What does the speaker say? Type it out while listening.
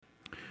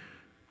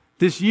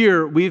This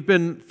year, we've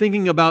been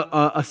thinking about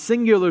a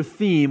singular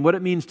theme, what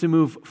it means to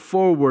move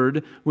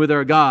forward with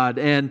our God.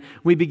 And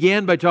we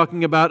began by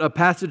talking about a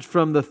passage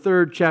from the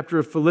 3rd chapter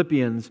of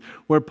Philippians,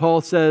 where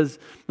Paul says,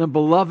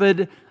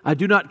 "Beloved, I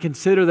do not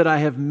consider that I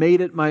have made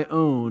it my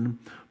own,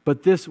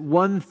 but this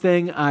one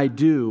thing I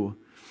do,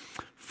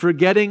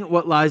 forgetting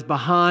what lies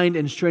behind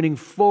and straining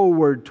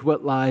forward to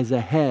what lies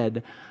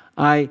ahead,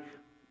 I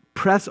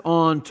press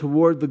on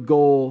toward the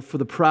goal for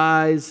the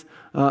prize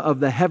of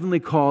the heavenly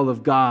call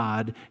of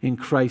God in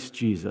Christ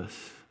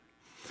Jesus."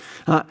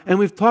 And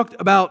we've talked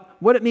about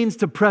what it means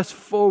to press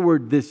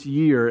forward this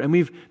year. And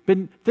we've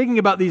been thinking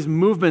about these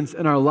movements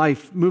in our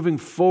life, moving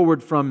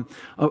forward from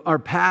our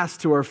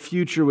past to our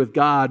future with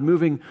God,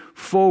 moving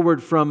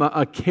forward from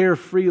a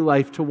carefree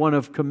life to one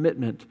of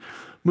commitment,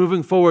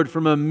 moving forward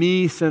from a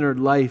me-centered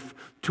life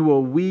to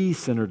a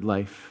we-centered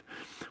life.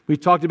 We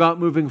talked about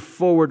moving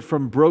forward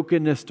from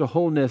brokenness to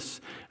wholeness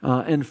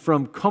and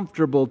from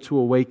comfortable to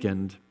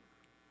awakened.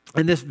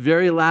 And this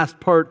very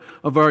last part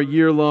of our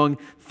year-long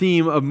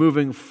theme of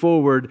moving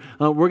forward,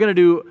 we're going to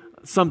do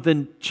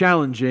something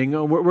challenging.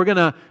 We're going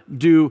to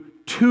do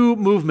 2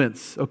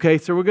 movements, okay?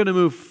 So we're going to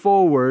move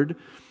forward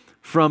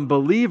from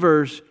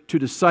believers to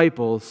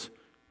disciples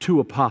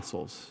to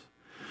apostles.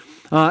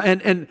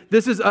 And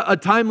this is a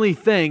timely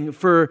thing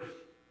for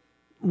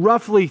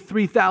roughly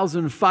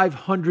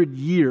 3,500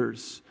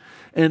 years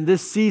in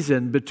this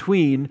season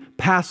between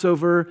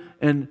Passover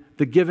and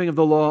the giving of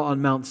the law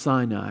on Mount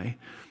Sinai,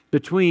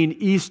 between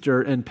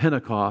Easter and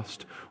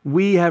Pentecost.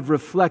 We have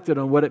reflected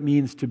on what it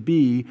means to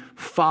be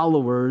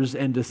followers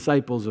and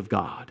disciples of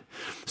God.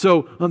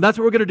 So that's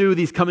what we're going to do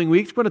these coming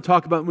weeks. We're going to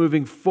talk about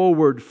moving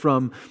forward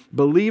from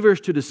believers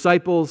to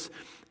disciples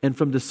and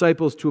from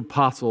disciples to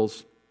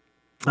apostles.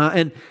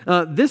 And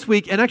this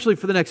week, and actually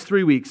for the next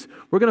 3 weeks,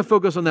 we're going to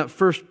focus on that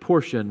first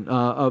portion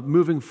of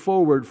moving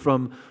forward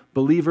from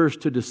believers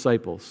to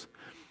disciples.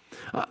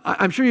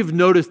 I'm sure you've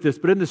noticed this,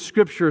 but in the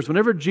Scriptures,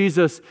 whenever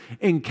Jesus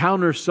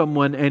encounters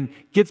someone and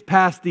gets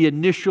past the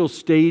initial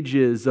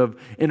stages of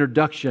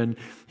introduction,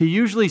 he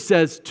usually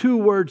says 2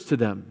 words to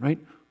them, right?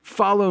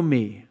 Follow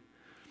me.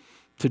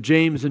 To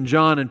James and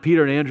John and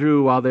Peter and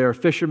Andrew, while they are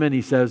fishermen,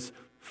 he says,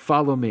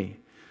 follow me.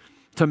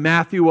 To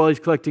Matthew, while he's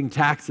collecting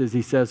taxes,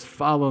 he says,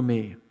 follow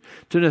me.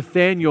 To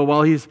Nathanael,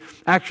 while he's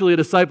actually a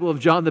disciple of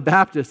John the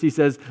Baptist, he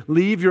says,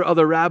 leave your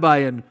other rabbi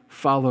and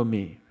follow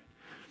me.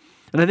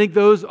 And I think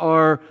those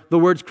are the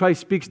words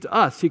Christ speaks to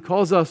us. He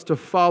calls us to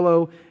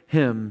follow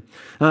him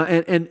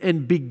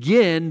and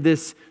begin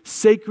this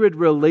sacred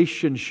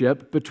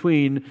relationship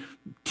between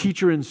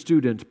teacher and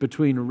student,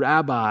 between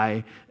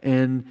rabbi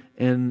and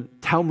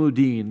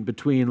Talmudine,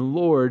 between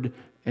Lord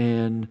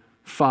and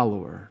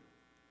follower.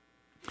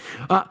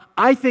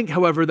 I think,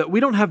 however, that we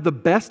don't have the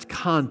best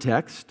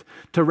context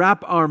to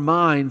wrap our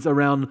minds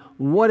around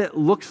what it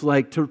looks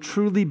like to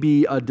truly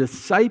be a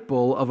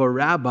disciple of a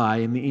rabbi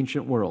in the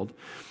ancient world.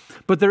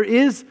 But there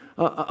is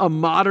a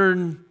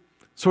modern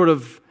sort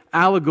of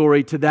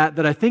allegory to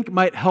that I think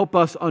might help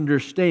us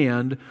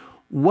understand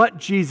what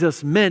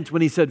Jesus meant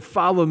when he said,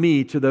 follow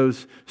me, to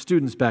those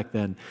students back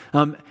then.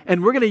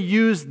 And we're going to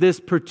use this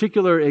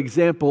particular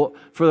example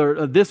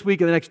for this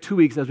week and the next 2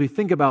 weeks as we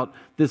think about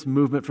this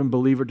movement from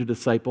believer to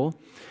disciple.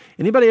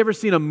 Anybody ever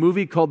seen a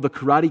movie called The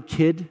Karate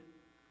Kid?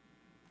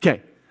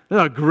 Okay,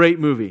 that's a great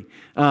movie.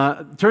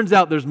 Turns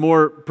out there's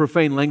more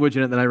profane language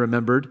in it than I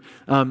remembered.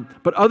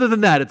 But other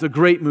than that, it's a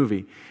great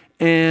movie.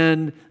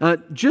 And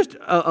just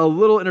a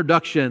little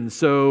introduction.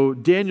 So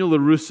Daniel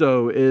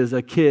LaRusso is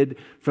a kid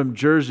from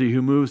Jersey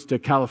who moves to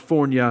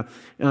California,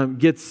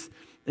 gets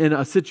in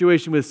a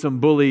situation with some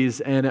bullies,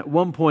 and at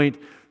one point,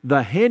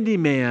 the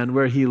handyman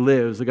where he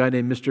lives, a guy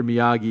named Mr.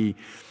 Miyagi,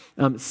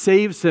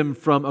 saves him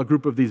from a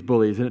group of these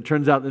bullies. And it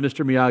turns out that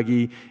Mr.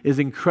 Miyagi is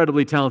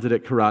incredibly talented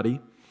at karate.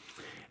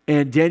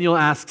 And Daniel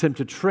asks him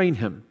to train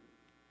him.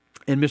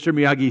 And Mr.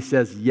 Miyagi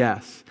says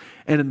yes.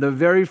 And in the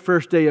very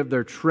first day of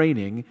their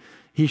training,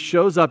 he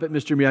shows up at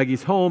Mr.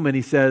 Miyagi's home and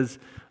he says,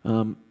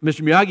 Mr.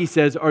 Miyagi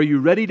says, are you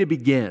ready to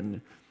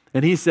begin?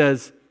 And he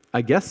says,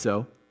 I guess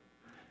so.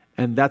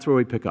 And that's where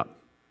we pick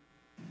up.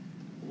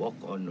 Walk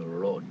on the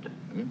road.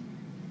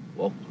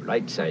 Walk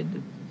right side,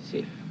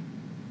 safe.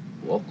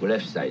 Walk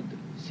left side,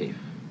 safe.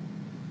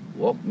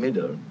 Walk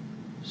middle,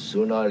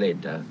 sooner or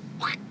later,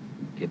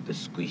 get the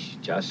squish,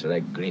 just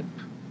like grip.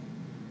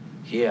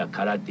 Here,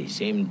 karate,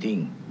 same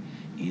thing.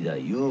 Either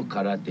you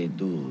karate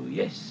do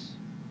yes,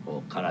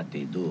 or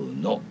karate do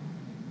no.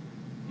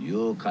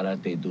 You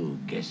karate do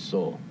guess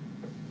so,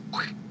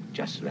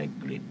 just like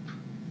grip.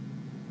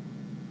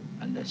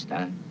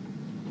 Understand?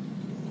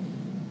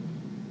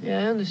 Yeah,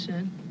 I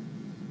understand.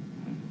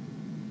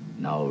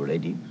 Now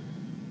ready?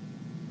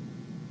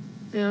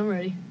 Yeah, I'm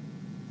ready.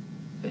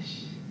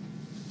 Yes.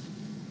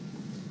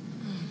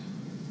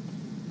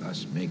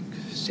 Let's make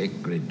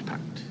sacred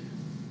pact.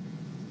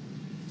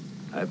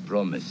 I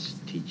promise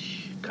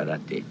teach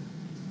karate.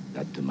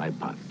 That's my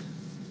part.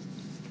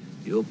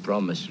 You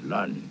promise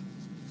learn.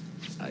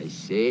 I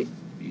say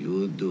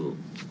you do.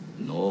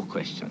 No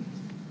question.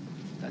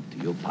 That's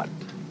your part.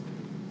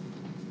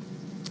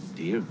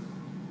 Deal?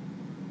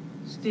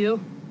 Steal?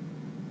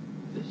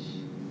 This.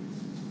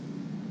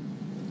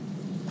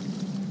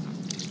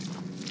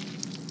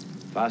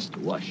 First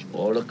wash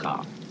all the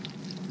car,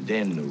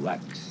 then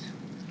wax.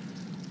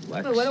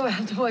 Wax. Wait, why do I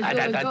have to wash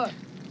all the car?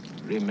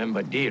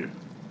 Remember, dear,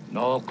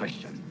 no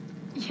question.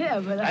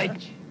 Yeah, but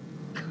Right.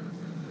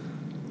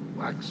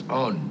 Wax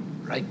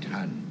on, right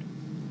hand.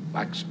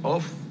 Wax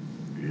off,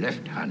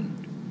 left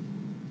hand.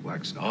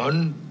 Wax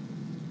on,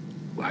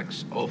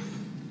 wax off.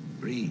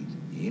 Breathe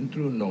in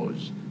through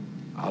nose,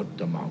 out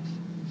the mouth.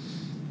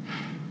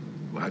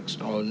 Wax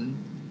on,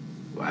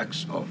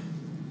 wax off.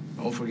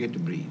 Don't forget to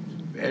breathe.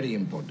 Very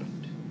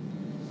important.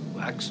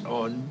 Wax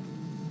on,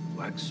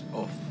 wax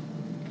off.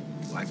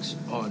 Wax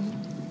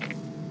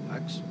on,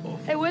 wax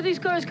off. Hey, where these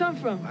cars come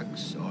from?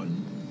 Wax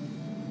on.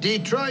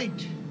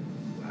 Detroit.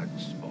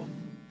 Wax off.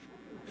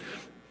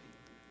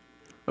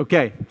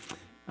 Okay.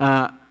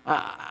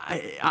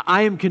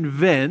 I am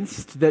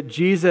convinced that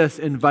Jesus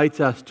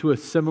invites us to a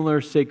similar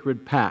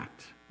sacred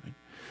pact.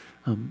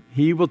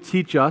 He will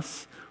teach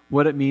us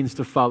what it means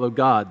to follow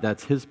God.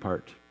 That's his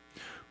part.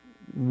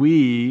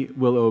 We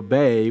will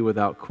obey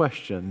without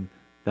question.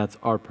 That's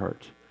our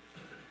part.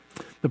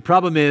 The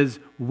problem is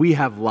we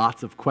have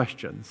lots of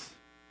questions,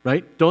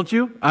 right? Don't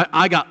you?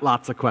 I got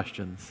lots of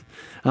questions.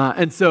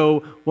 And so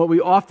what we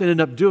often end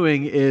up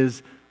doing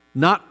is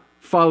not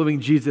following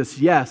Jesus,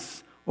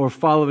 yes, or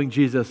following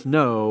Jesus,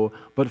 no,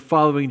 but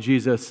following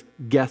Jesus,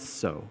 guess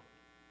so,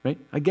 right?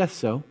 I guess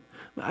so.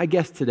 I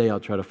guess today I'll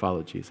try to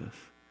follow Jesus.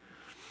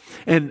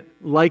 And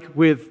like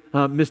with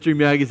Mr.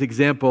 Miyagi's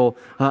example,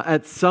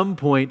 at some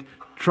point,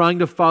 trying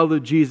to follow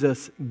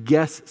Jesus,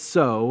 guess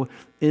so,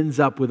 ends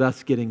up with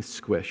us getting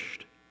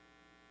squished.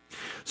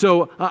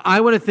 So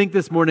I want to think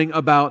this morning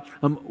about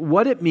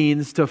what it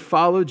means to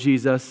follow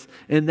Jesus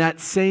in that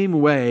same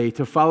way,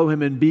 to follow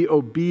him and be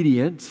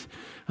obedient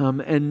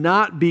and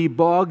not be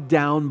bogged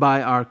down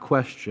by our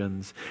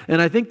questions.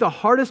 And I think the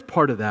hardest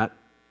part of that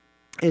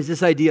is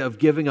this idea of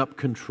giving up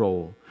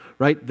control,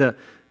 right?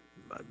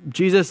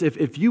 Jesus,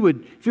 if you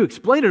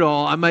explain it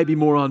all, I might be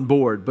more on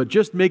board, but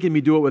just making me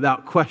do it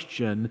without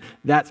question,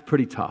 that's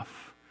pretty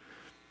tough.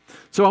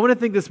 So I want to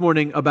think this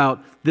morning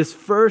about this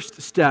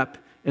first step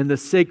in the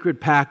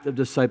sacred pact of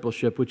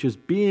discipleship, which is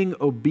being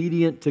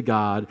obedient to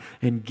God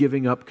and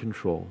giving up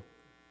control.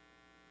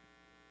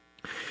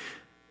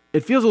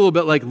 It feels a little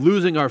bit like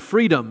losing our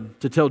freedom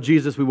to tell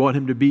Jesus we want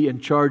him to be in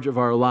charge of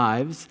our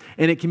lives,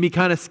 and it can be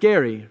kind of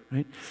scary,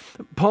 right?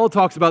 Paul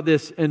talks about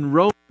this in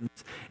Romans,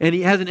 and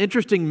he has an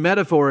interesting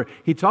metaphor.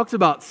 He talks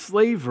about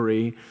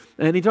slavery,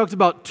 and he talks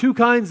about two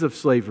kinds of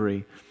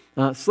slavery,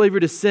 slavery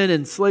to sin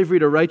and slavery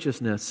to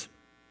righteousness.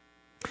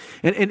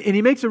 And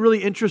he makes a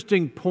really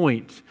interesting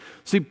point.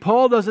 See,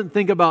 Paul doesn't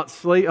think about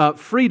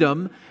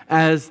freedom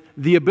as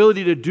the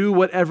ability to do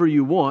whatever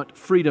you want,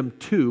 freedom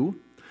to.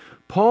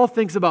 Paul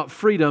thinks about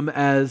freedom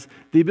as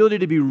the ability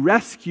to be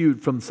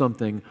rescued from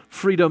something,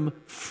 freedom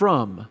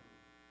from,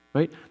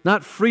 right?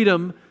 Not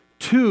freedom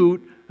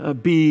to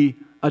be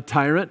a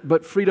tyrant,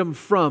 but freedom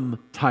from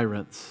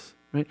tyrants,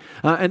 right?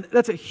 And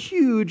that's a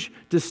huge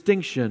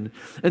distinction.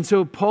 And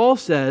so Paul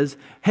says,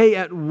 hey,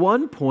 at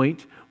one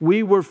point,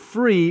 we were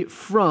free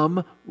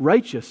from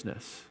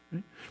righteousness.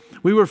 Right?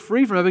 We were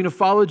free from having to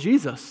follow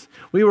Jesus.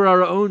 We were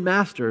our own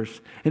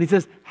masters. And he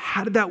says,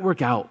 how did that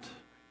work out?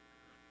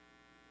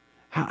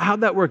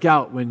 How'd that work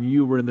out when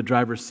you were in the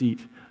driver's seat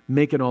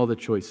making all the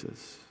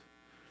choices?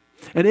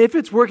 And if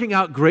it's working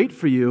out great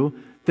for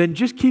you, then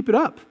just keep it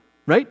up,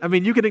 right? I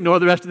mean, you can ignore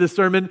the rest of this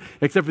sermon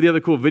except for the other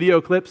cool video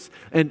clips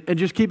and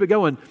just keep it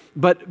going.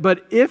 But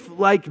if,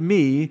 like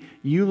me,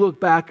 you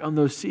look back on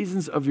those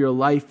seasons of your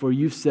life where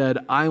you said,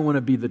 I want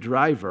to be the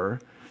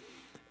driver,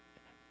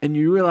 and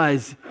you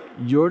realize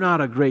you're not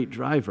a great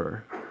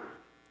driver,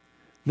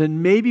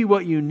 then maybe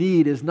what you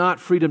need is not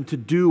freedom to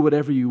do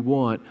whatever you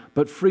want,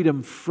 but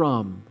freedom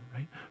from,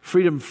 right?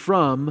 Freedom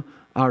from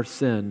our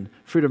sin,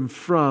 freedom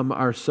from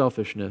our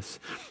selfishness.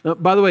 Now,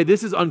 by the way,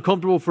 this is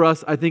uncomfortable for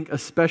us, I think,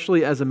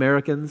 especially as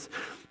Americans.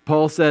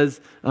 Paul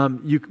says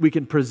we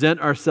can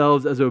present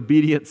ourselves as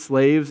obedient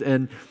slaves,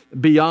 and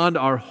beyond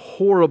our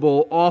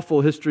horrible,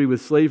 awful history with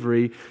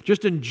slavery,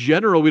 just in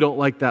general, we don't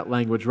like that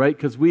language, right?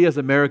 Because we as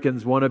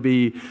Americans want to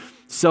be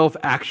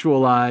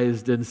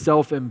self-actualized and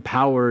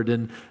self-empowered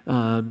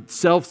and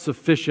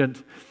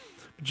self-sufficient.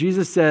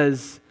 Jesus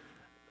says,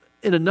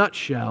 in a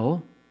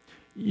nutshell,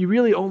 you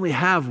really only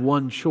have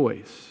one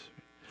choice.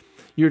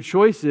 Your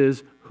choice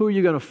is, who are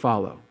you going to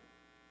follow?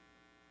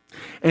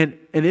 And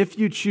if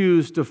you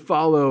choose to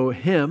follow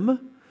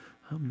him,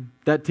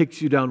 that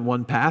takes you down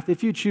one path.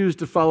 If you choose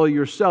to follow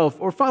yourself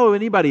or follow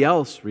anybody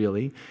else,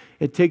 really,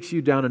 it takes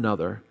you down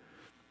another.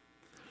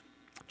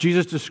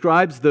 Jesus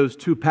describes those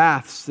two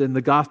paths in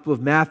the Gospel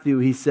of Matthew.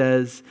 He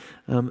says,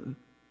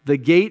 the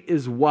gate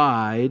is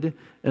wide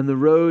and the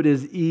road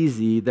is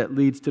easy that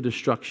leads to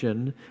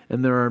destruction,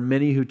 and there are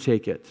many who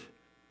take it.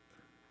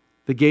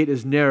 The gate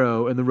is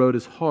narrow and the road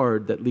is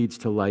hard that leads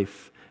to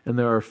life, and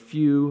there are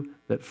few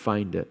that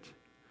find it.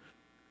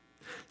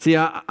 See,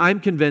 I'm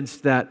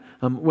convinced that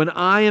when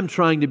I am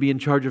trying to be in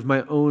charge of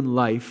my own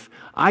life,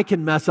 I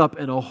can mess up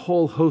in a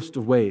whole host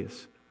of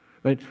ways.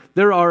 Right?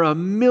 There are a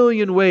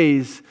million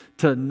ways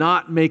to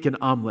not make an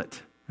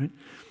omelet, right?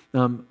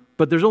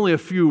 But there's only a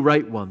few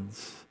right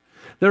ones.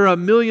 There are a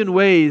million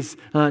ways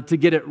to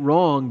get it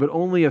wrong, but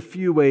only a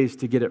few ways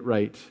to get it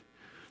right.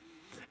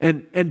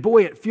 And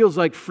boy, it feels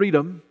like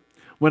freedom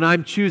when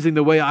I'm choosing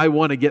the way I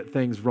want to get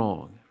things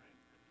wrong.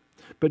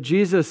 But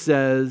Jesus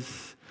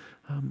says,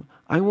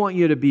 I want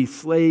you to be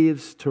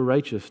slaves to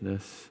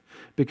righteousness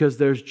because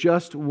there's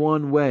just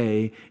one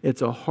way.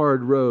 It's a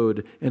hard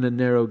road and a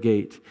narrow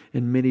gate,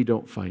 and many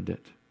don't find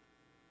it.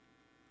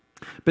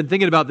 I've been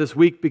thinking about this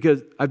week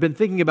because I've been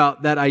thinking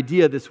about that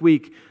idea this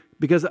week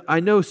because I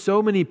know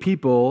so many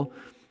people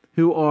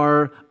who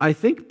are, I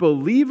think,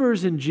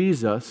 believers in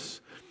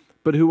Jesus,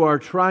 but who are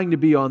trying to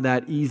be on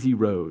that easy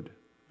road.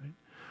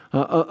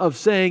 Of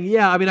saying,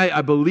 yeah,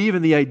 I believe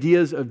in the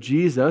ideas of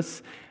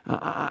Jesus.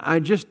 I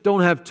just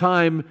don't have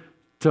time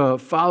to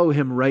follow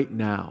him right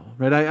now.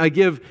 Right? I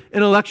give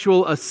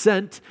intellectual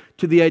assent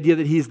to the idea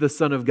that he's the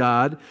Son of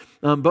God,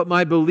 but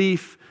my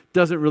belief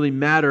doesn't really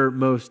matter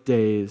most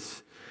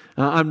days.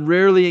 I'm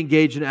rarely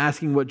engaged in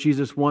asking what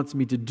Jesus wants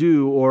me to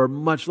do, or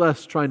much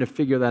less trying to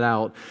figure that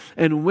out.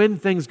 And when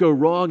things go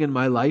wrong in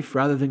my life,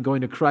 rather than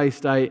going to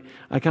Christ, I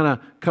kind of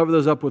cover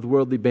those up with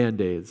worldly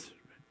Band-Aids.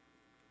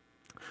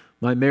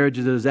 My marriage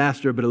is a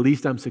disaster, but at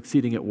least I'm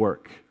succeeding at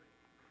work.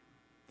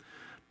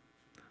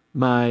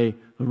 My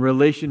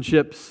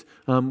relationships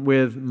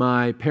with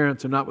my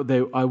parents are not what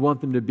I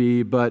want them to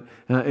be, but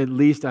at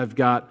least I've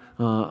got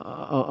a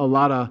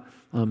lot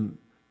of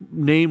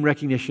name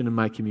recognition in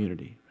my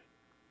community.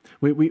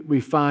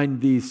 We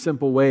find these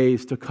simple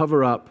ways to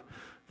cover up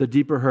the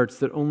deeper hurts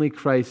that only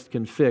Christ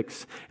can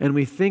fix, and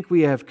we think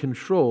we have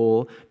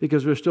control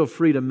because we're still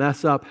free to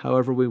mess up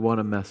however we want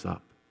to mess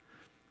up.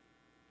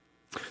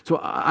 So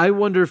I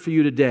wonder for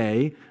you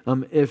today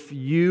if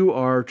you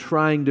are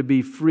trying to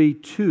be free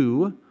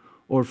to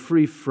or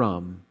free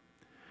from.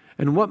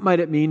 And what might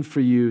it mean for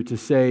you to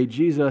say,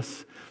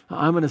 Jesus,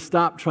 I'm going to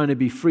stop trying to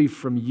be free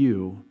from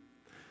you,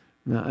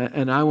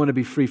 and I want to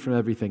be free from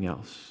everything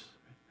else.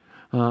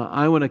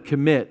 I want to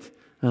commit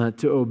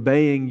to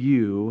obeying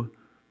you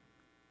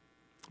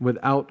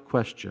without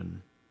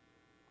question.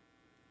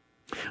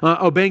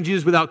 Obeying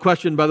Jesus without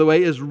question, by the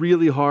way, is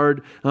really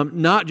hard,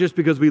 not just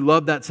because we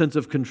love that sense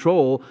of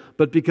control,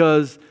 but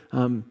because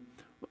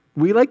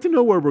we like to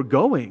know where we're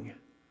going,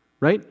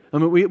 right?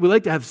 We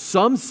like to have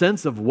some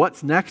sense of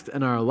what's next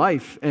in our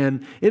life,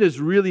 and it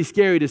is really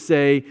scary to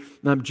say,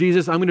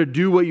 Jesus, I'm going to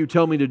do what you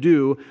tell me to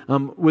do,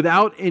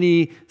 without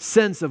any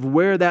sense of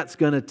where that's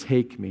going to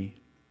take me.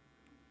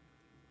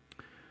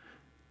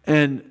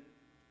 And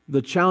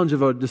the challenge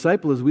of a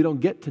disciple is we don't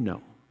get to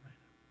know.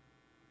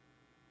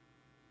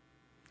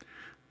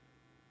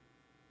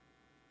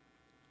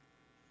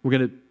 We're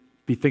going to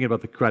be thinking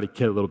about the Karate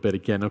Kid a little bit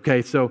again,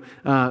 okay? So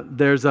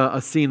there's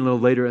a scene a little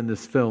later in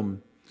this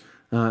film.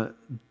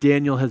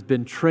 Daniel has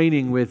been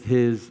training with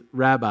his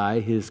rabbi,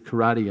 his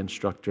karate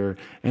instructor,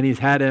 and he's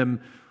had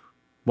him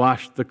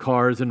wash the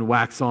cars and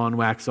wax on,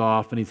 wax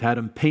off, and he's had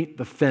him paint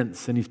the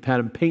fence, and he's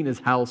had him paint his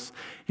house,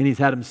 and he's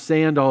had him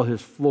sand all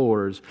his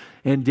floors.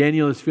 And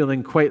Daniel is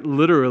feeling quite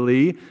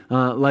literally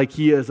like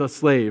he is a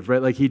slave,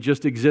 right? Like he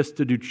just exists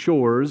to do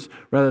chores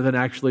rather than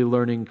actually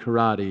learning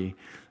karate.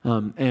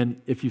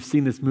 And if you've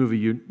seen this movie,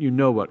 you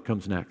know what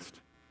comes next.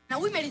 Now,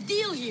 we made a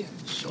deal here.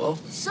 So?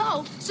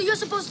 So you're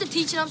supposed to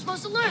teach and I'm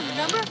supposed to learn,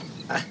 remember?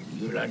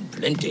 You learned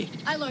plenty.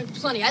 I learned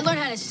plenty. I learned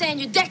how to sand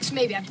your decks,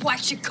 maybe. I'd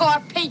wax your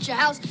car, paint your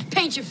house,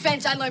 paint your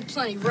fence. I learned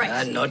plenty,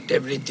 right? Not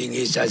everything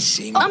is as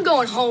seen. I'm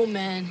going home,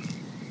 man.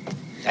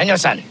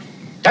 Daniel-san!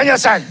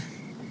 Daniel-san!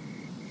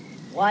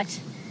 What?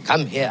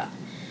 Come here.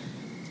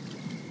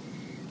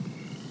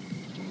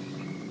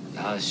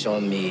 Now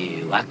show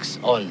me wax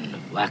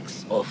on,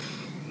 wax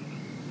off.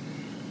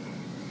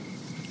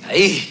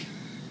 Aye.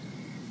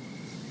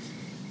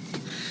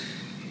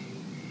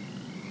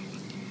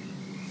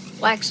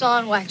 Wax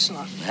on, wax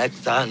off.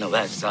 Wax on,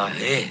 wax off.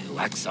 Hey,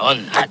 wax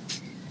on,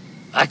 hot.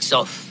 Wax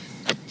off,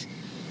 hot.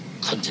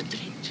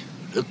 Concentrate.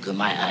 Look at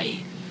my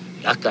eye.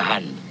 Lock a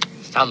hand.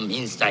 Thumb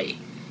inside.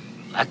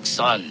 Wax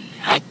on,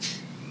 hot.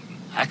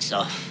 Wax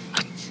off,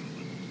 hot.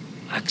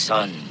 Wax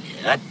on,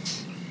 hot.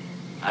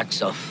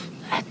 Wax off,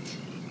 hot.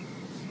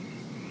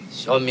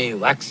 Show me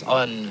wax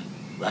on,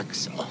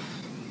 wax off.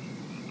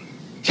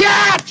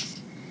 Hot!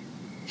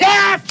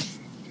 Hot!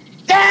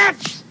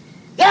 Hot!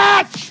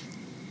 Hot!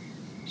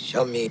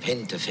 Show me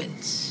paint the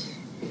fence.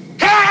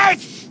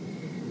 Yes!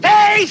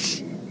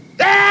 Yes!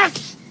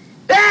 Yes!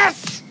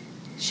 Yes!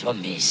 Show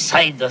me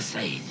side to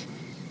side.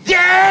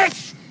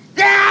 Yes!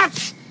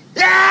 Yes!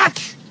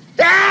 Yes!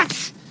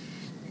 Yes!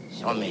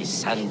 Show me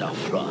sand or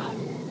floor.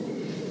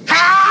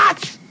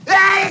 Yes!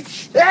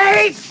 Yes!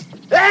 Yes!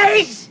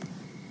 Yes!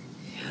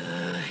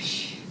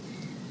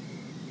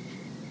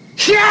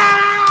 Yes! Yes!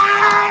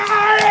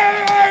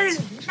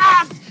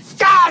 Stop!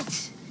 Stop!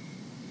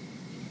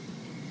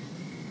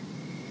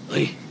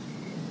 Oi.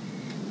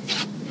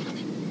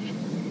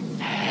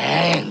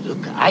 Hey!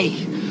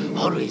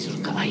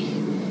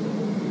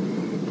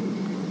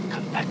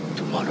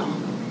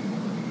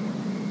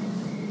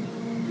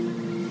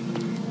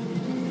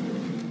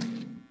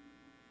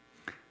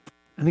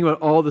 and think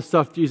about all the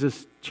stuff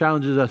Jesus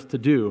challenges us to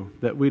do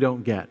that we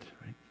don't get.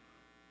 Right?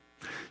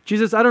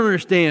 Jesus, I don't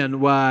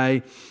understand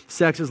why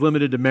sex is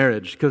limited to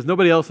marriage, because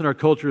nobody else in our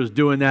culture is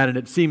doing that, and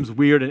it seems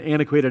weird and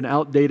antiquated and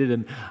outdated,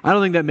 and I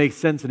don't think that makes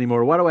sense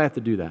anymore. Why do I have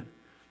to do that?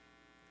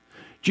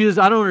 Jesus,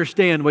 I don't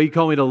understand why you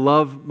call me to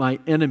love my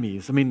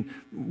enemies. I mean,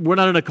 we're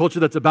not in a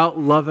culture that's about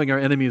loving our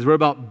enemies. We're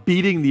about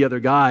beating the other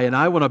guy, and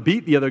I want to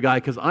beat the other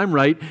guy because I'm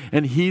right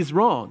and he's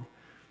wrong.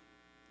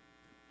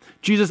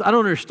 Jesus, I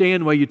don't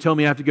understand why you tell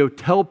me I have to go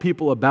tell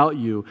people about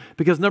you,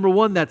 because number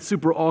one, that's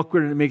super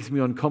awkward and it makes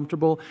me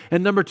uncomfortable.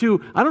 And number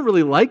two, I don't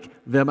really like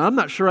them. I'm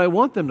not sure I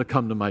want them to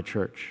come to my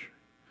church.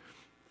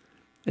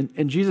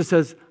 And Jesus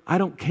says, I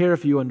don't care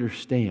if you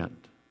understand.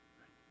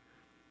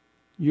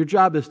 Your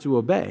job is to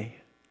obey.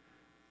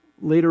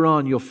 Later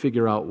on, you'll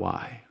figure out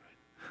why.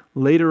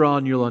 Later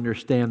on, you'll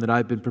understand that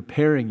I've been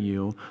preparing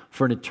you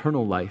for an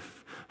eternal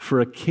life, for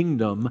a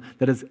kingdom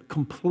that is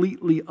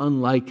completely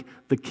unlike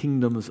the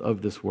kingdoms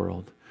of this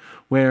world,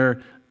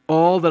 where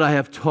all that I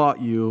have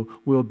taught you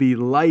will be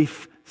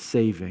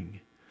life-saving.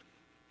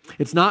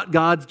 It's not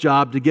God's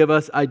job to give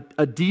us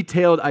a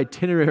detailed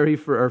itinerary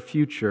for our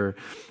future,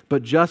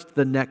 but just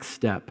the next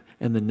step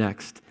and the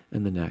next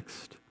and the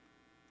next.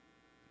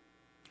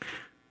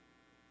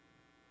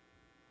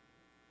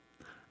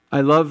 I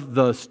love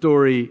the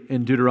story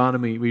in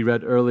Deuteronomy we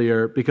read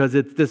earlier, because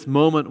it's this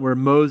moment where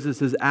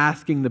Moses is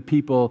asking the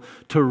people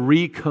to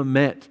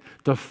recommit,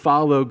 to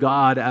follow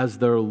God as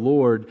their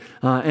Lord.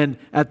 And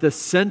at the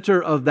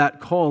center of that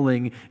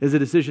calling is a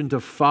decision to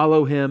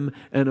follow Him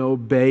and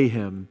obey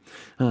Him.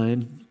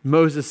 And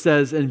Moses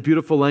says in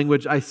beautiful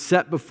language, I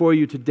set before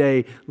you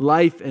today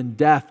life and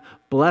death,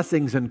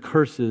 blessings and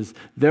curses.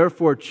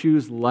 Therefore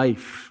choose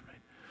life.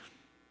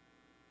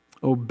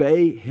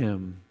 Obey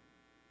Him.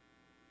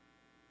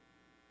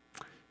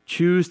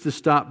 Choose to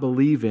stop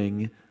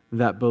believing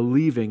that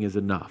believing is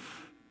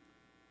enough.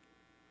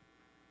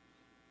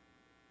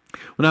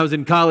 When I was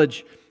in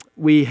college,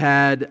 we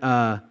had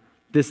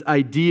this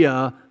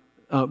idea.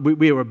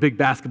 We were a big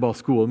basketball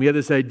school, and we had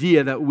this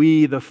idea that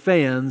we, the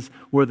fans,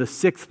 were the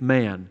sixth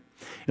man.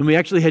 And we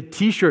actually had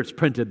T-shirts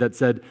printed that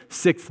said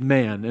sixth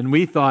man. And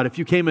we thought if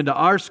you came into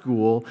our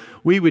school,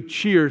 we would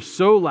cheer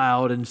so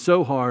loud and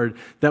so hard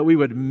that we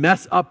would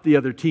mess up the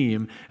other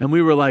team, and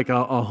we were like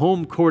a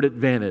home court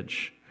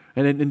advantage.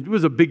 And it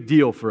was a big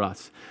deal for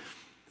us.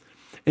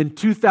 In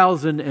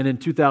 2000 and in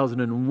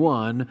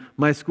 2001,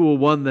 my school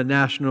won the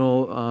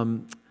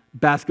national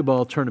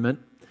basketball tournament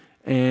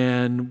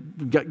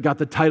and got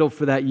the title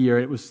for that year.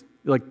 It was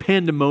like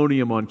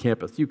pandemonium on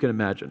campus, you can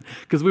imagine,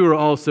 because we were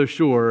all so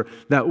sure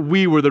that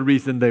we were the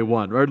reason they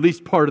won, or at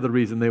least part of the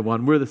reason they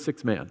won. We're the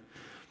sixth man.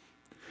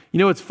 You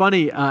know, it's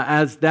funny,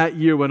 as that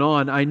year went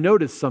on, I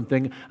noticed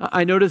something.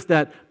 I noticed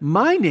that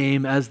my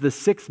name as the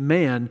sixth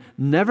man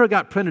never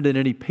got printed in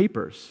any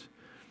papers.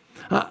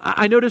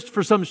 I noticed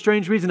for some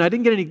strange reason, I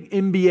didn't get any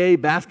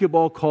NBA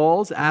basketball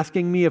calls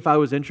asking me if I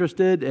was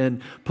interested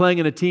in playing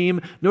in a team,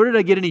 nor did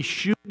I get any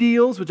shoe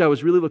deals, which I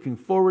was really looking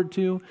forward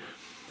to.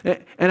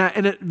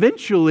 And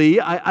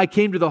eventually, I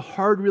came to the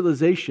hard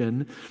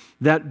realization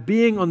that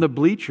being on the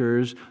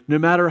bleachers, no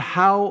matter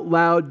how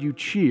loud you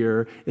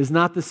cheer, is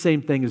not the same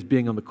thing as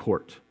being on the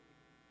court.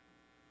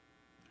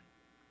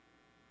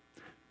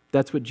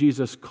 That's what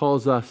Jesus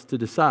calls us to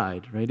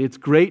decide, right? It's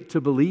great to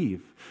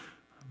believe,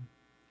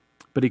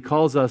 but He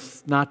calls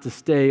us not to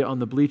stay on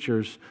the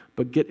bleachers,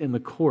 but get in the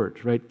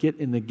court, right? Get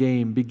in the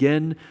game.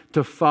 Begin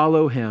to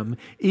follow Him,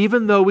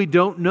 even though we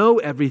don't know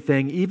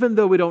everything, even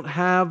though we don't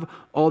have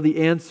all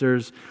the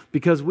answers,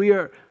 because we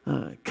are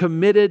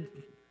committed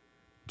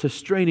to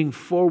straining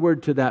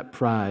forward to that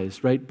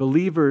prize, right?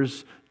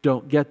 Believers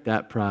don't get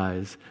that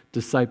prize.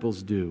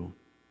 Disciples do.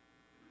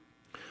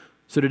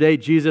 So today,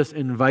 Jesus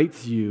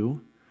invites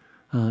you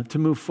to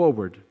move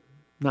forward,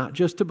 not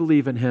just to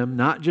believe in Him,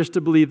 not just to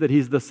believe that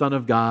He's the Son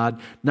of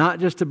God, not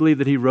just to believe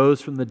that He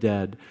rose from the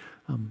dead,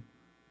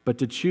 but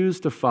to choose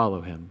to follow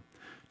Him,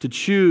 to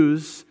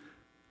choose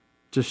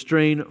to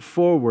strain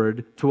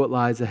forward to what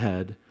lies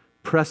ahead,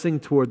 pressing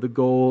toward the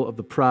goal of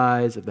the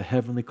prize of the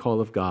heavenly call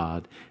of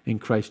God in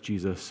Christ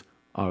Jesus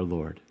our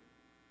Lord.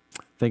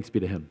 Thanks be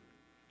to Him.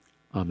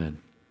 Amen.